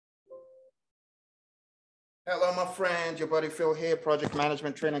Hello, my friend. Your buddy Phil here, project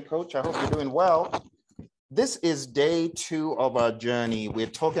management training coach. I hope you're doing well. This is day 2 of our journey. We're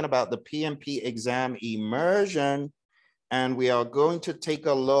talking about the PMP exam immersion, and we are going to take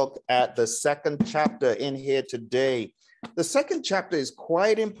a look at the second chapter in here today. The second chapter is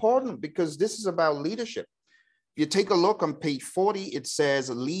quite important because this is about leadership. If you take a look on page 40, it says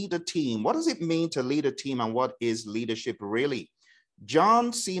lead a team. What does it mean to lead a team, and what is leadership really?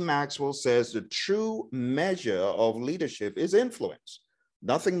 John C. Maxwell says the true measure of leadership is influence.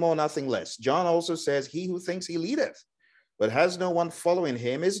 Nothing more, nothing less. John also says, he who thinks he leadeth, but has no one following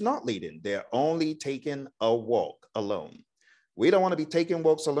him is not leading. They're only taking a walk alone. We don't want to be taking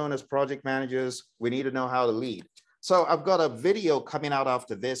walks alone as project managers. We need to know how to lead. So I've got a video coming out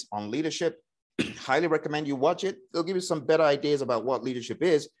after this on leadership. Highly recommend you watch it. It'll give you some better ideas about what leadership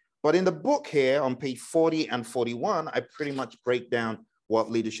is. But in the book here on page 40 and 41, I pretty much break down what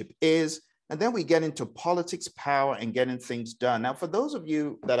leadership is. And then we get into politics, power, and getting things done. Now, for those of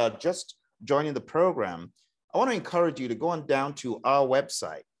you that are just joining the program, I want to encourage you to go on down to our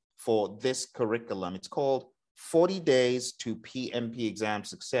website for this curriculum. It's called 40 Days to PMP Exam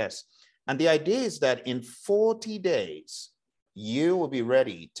Success. And the idea is that in 40 days, you will be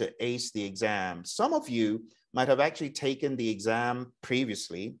ready to ace the exam. Some of you might have actually taken the exam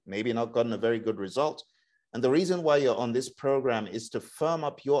previously, maybe not gotten a very good result. And the reason why you're on this program is to firm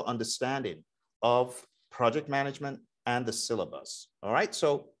up your understanding of project management and the syllabus. All right,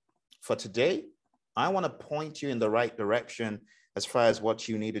 so for today, I want to point you in the right direction as far as what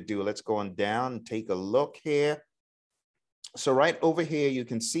you need to do. Let's go on down and take a look here. So right over here, you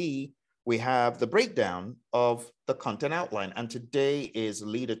can see we have the breakdown of the content outline. And today is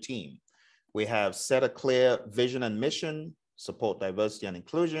lead a team. We have set a clear vision and mission, support diversity and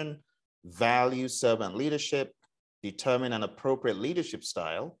inclusion, value servant leadership, determine an appropriate leadership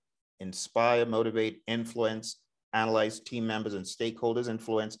style, inspire, motivate, influence, analyze team members and stakeholders'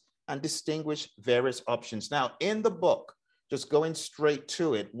 influence, and distinguish various options. Now, in the book, just going straight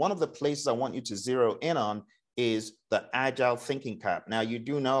to it, one of the places I want you to zero in on is the Agile Thinking Cap. Now, you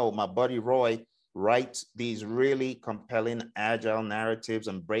do know my buddy Roy writes these really compelling Agile narratives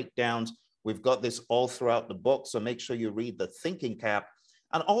and breakdowns. We've got this all throughout the book, so make sure you read the Thinking Cap.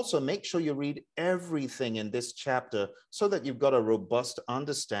 And also make sure you read everything in this chapter so that you've got a robust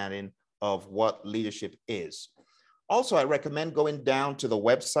understanding of what leadership is. Also, I recommend going down to the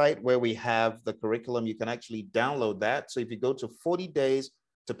website where we have the curriculum. You can actually download that. So if you go to 40 Days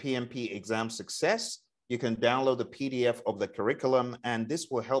to PMP Exam Success, you can download the PDF of the curriculum, and this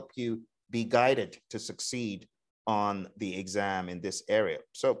will help you be guided to succeed on the exam in this area.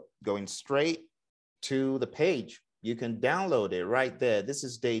 So going straight to the page, you can download it right there. This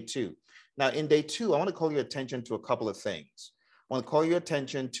is day 2. Now in day 2, I want to call your attention to a couple of things. I want to call your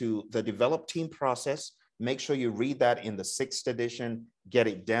attention to the develop team process. Make sure you read that in the 6th edition, get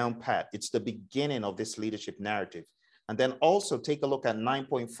it down pat. It's the beginning of this leadership narrative. And then also take a look at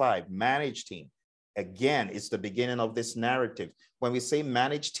 9.5, manage team. Again, it's the beginning of this narrative. When we say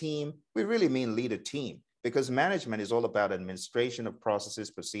manage team, we really mean lead a team, because management is all about administration of processes,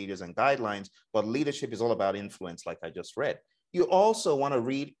 procedures, and guidelines, but leadership is all about influence, like I just read. You also want to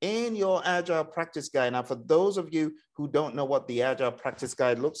read in your Agile Practice Guide. Now, for those of you who don't know what the Agile Practice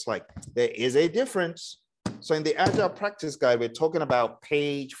Guide looks like, there is a difference. So in the Agile Practice Guide, we're talking about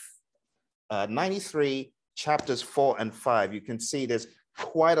page 93, chapters 4 and 5. You can see there's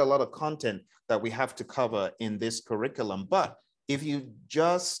quite a lot of content that we have to cover in this curriculum. But if you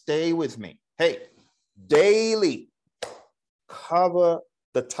just stay with me, hey, daily cover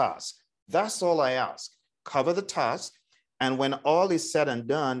the task. That's all I ask. Cover the task. And when all is said and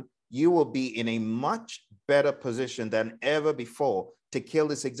done, you will be in a much better position than ever before to kill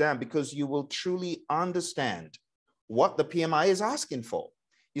this exam, because you will truly understand what the PMI is asking for.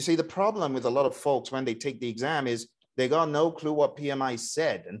 You see, the problem with a lot of folks when they take the exam is they got no clue what PMI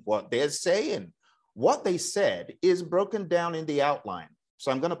said and what they're saying. What they said is broken down in the outline.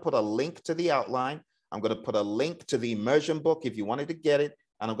 So I'm going to put a link to the outline. I'm going to put a link to the immersion book if you wanted to get it.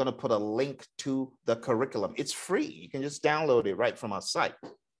 And I'm going to put a link to the curriculum. It's free. You can just download it right from our site.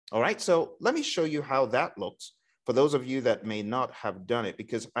 All right. So let me show you how that looks for those of you that may not have done it,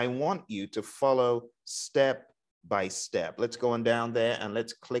 because I want you to follow step by step. Let's go on down there and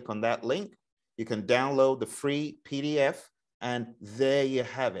let's click on that link. You can download the free PDF, and there you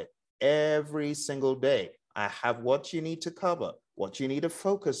have it. Every single day, I have what you need to cover, what you need to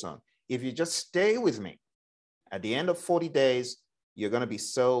focus on. If you just stay with me, at the end of 40 days, you're going to be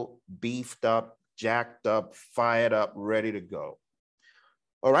so beefed up, jacked up, fired up, ready to go.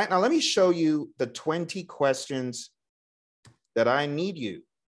 All right, now let me show you the 20 questions that I need you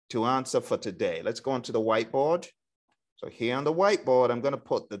to answer for today. Let's go onto the whiteboard. So here on the whiteboard, I'm going to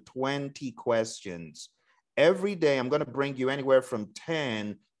put the 20 questions. Every day, I'm going to bring you anywhere from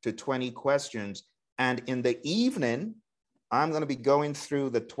 10 to 20 questions. And in the evening, I'm going to be going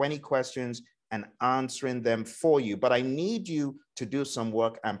through the 20 questions and answering them for you. But I need you to do some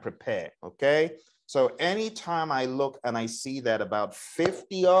work and prepare, okay? So anytime I look and I see that about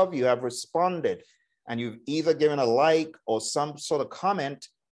 50 of you have responded and you've either given a like or some sort of comment,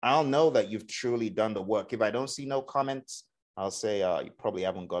 I'll know that you've truly done the work. If I don't see no comments, I'll say you probably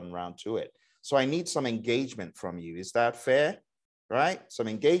haven't gotten around to it. So I need some engagement from you. Is that fair? Right? Some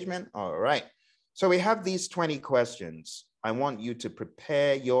engagement? All right. So we have these 20 questions. I want you to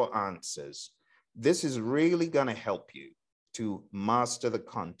prepare your answers. This is really going to help you to master the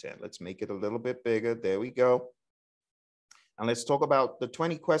content. Let's make it a little bit bigger. There we go. And let's talk about the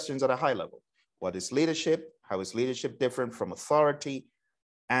 20 questions at a high level. What is leadership? How is leadership different from authority?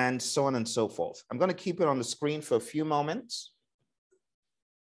 And so on and so forth. I'm going to keep it on the screen for a few moments.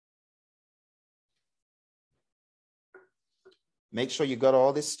 Make sure you got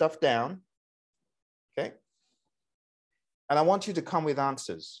all this stuff down, okay? And I want you to come with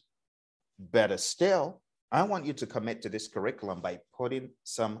answers. Better still, I want you to commit to this curriculum by putting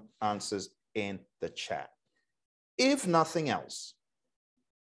some answers in the chat. If nothing else,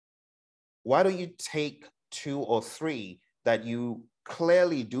 why don't you take 2 or 3 that you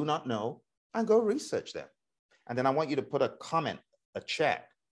clearly do not know and go research them? And then I want you to put a comment, a chat,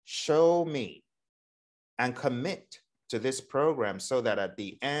 show me, and commit to this program so that at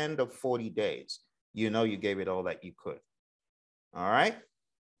the end of 40 days, you know you gave it all that you could. All right?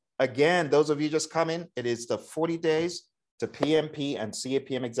 Again, those of you just coming, it is the 40 days to PMP and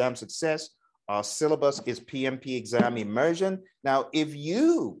CAPM exam success. Our syllabus is PMP exam immersion. Now, if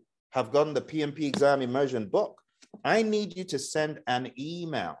you have gotten the PMP exam immersion book, I need you to send an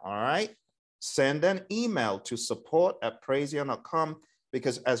email, all right? Send an email to support@praizion.com,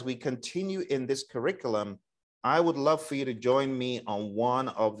 because as we continue in this curriculum, I would love for you to join me on one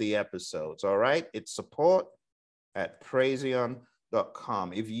of the episodes, all right? It's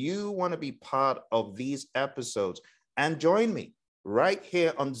support@praizion.com. If you want to be part of these episodes and join me right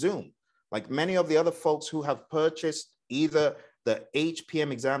here on Zoom, like many of the other folks who have purchased either the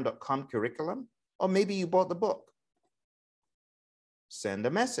hpmexam.com curriculum, or maybe you bought the book, send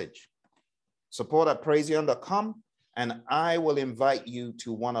a message, support@praizion.com, and I will invite you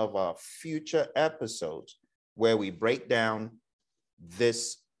to one of our future episodes where we break down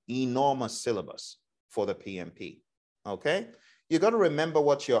this enormous syllabus for the PMP, okay? You got to remember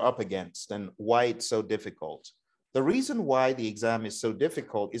what you're up against and why it's so difficult. The reason why the exam is so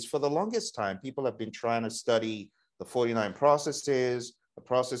difficult is for the longest time, people have been trying to study the 49 processes, the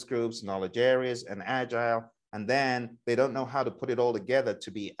process groups, knowledge areas, and agile, and then they don't know how to put it all together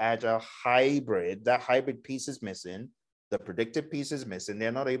to be agile hybrid. That hybrid piece is missing. The predictive piece is missing.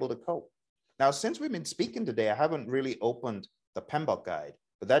 They're not able to cope. Now, since we've been speaking today, I haven't really opened the PMBOK guide,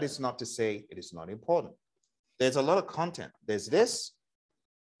 but that is not to say it is not important. There's a lot of content. There's this.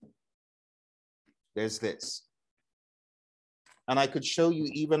 There's this. And I could show you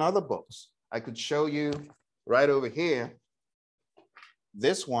even other books. I could show you right over here,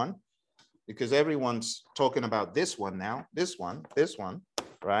 this one, because everyone's talking about this one now, this one,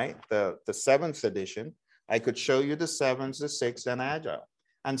 right? The 7th edition. I could show you the 7th, the 6th, and Agile.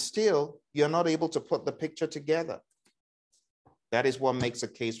 And still, you're not able to put the picture together. That is what makes a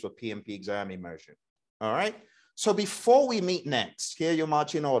case for PMP exam immersion. All right? So before we meet next, here are your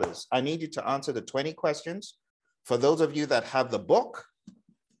marching orders. I need you to answer the 20 questions. For those of you that have the book,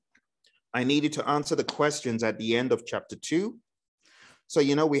 I need you to answer the questions at the end of chapter 2. So,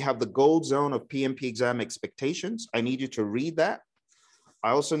 you know, we have the gold zone of PMP exam expectations. I need you to read that.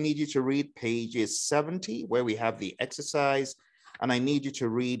 I also need you to read pages 70, where we have the exercise, and I need you to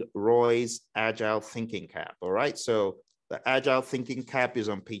read Roy's Agile Thinking Cap, all right? So the Agile Thinking Cap is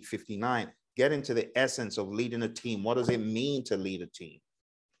on page 59. Get into the essence of leading a team. What does it mean to lead a team?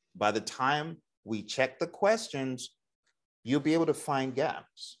 By the time we check the questions, you'll be able to find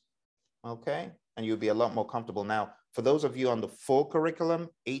gaps, okay? And you'll be a lot more comfortable. Now, for those of you on the full curriculum,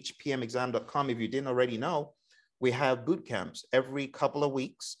 hpmexam.com, if you didn't already know, we have boot camps every couple of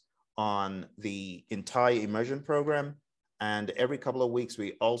weeks on the entire immersion program. And every couple of weeks,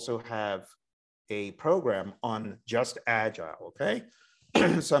 we also have a program on just Agile, okay?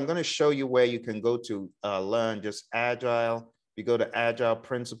 So I'm gonna show you where you can go to learn just Agile. If you go to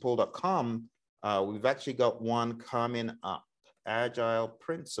agileprinciple.com, we've actually got one coming up, Agile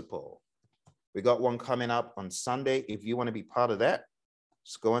Principle. We got one coming up on Sunday. If you wanna be part of that,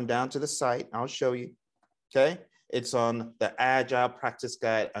 just going down to the site, I'll show you, okay? It's on the Agile Practice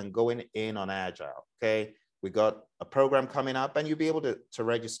Guide and going in on Agile, okay? We got a program coming up and you'll be able to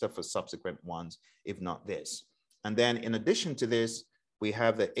register for subsequent ones, if not this. And then in addition to this, we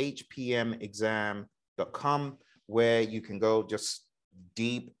have the hpmexam.com where you can go just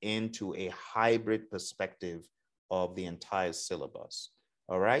deep into a hybrid perspective of the entire syllabus.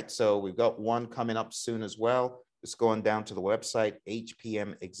 All right, so we've got one coming up soon as well. It's going down to the website,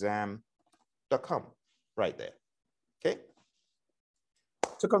 hpmexam.com, right there, okay?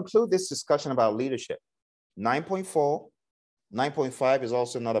 To conclude this discussion about leadership, 9.4, 9.5 is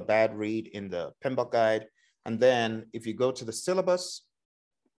also not a bad read in the PMBOK guide. And then if you go to the syllabus,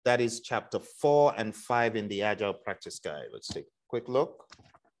 that is chapter 4 and 5 in the Agile Practice Guide. Let's take a quick look.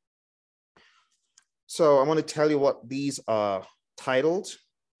 So I want to tell you what these are titled.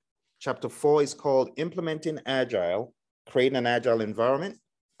 Chapter 4 is called Implementing Agile, Creating an Agile Environment.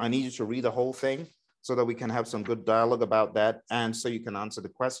 I need you to read the whole thing so that we can have some good dialogue about that and so you can answer the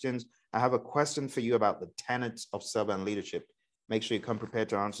questions. I have a question for you about the tenets of servant leadership. Make sure you come prepared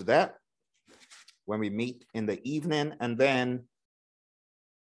to answer that when we meet in the evening. And then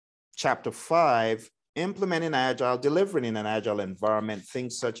chapter 5, implementing Agile, delivering in an Agile environment,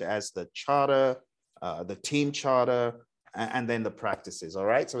 things such as the charter, the team charter, and then the practices, all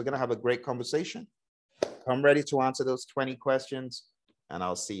right? So we're gonna have a great conversation. Come ready to answer those 20 questions, and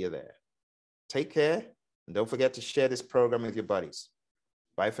I'll see you there. Take care, and don't forget to share this program with your buddies.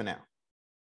 Bye for now.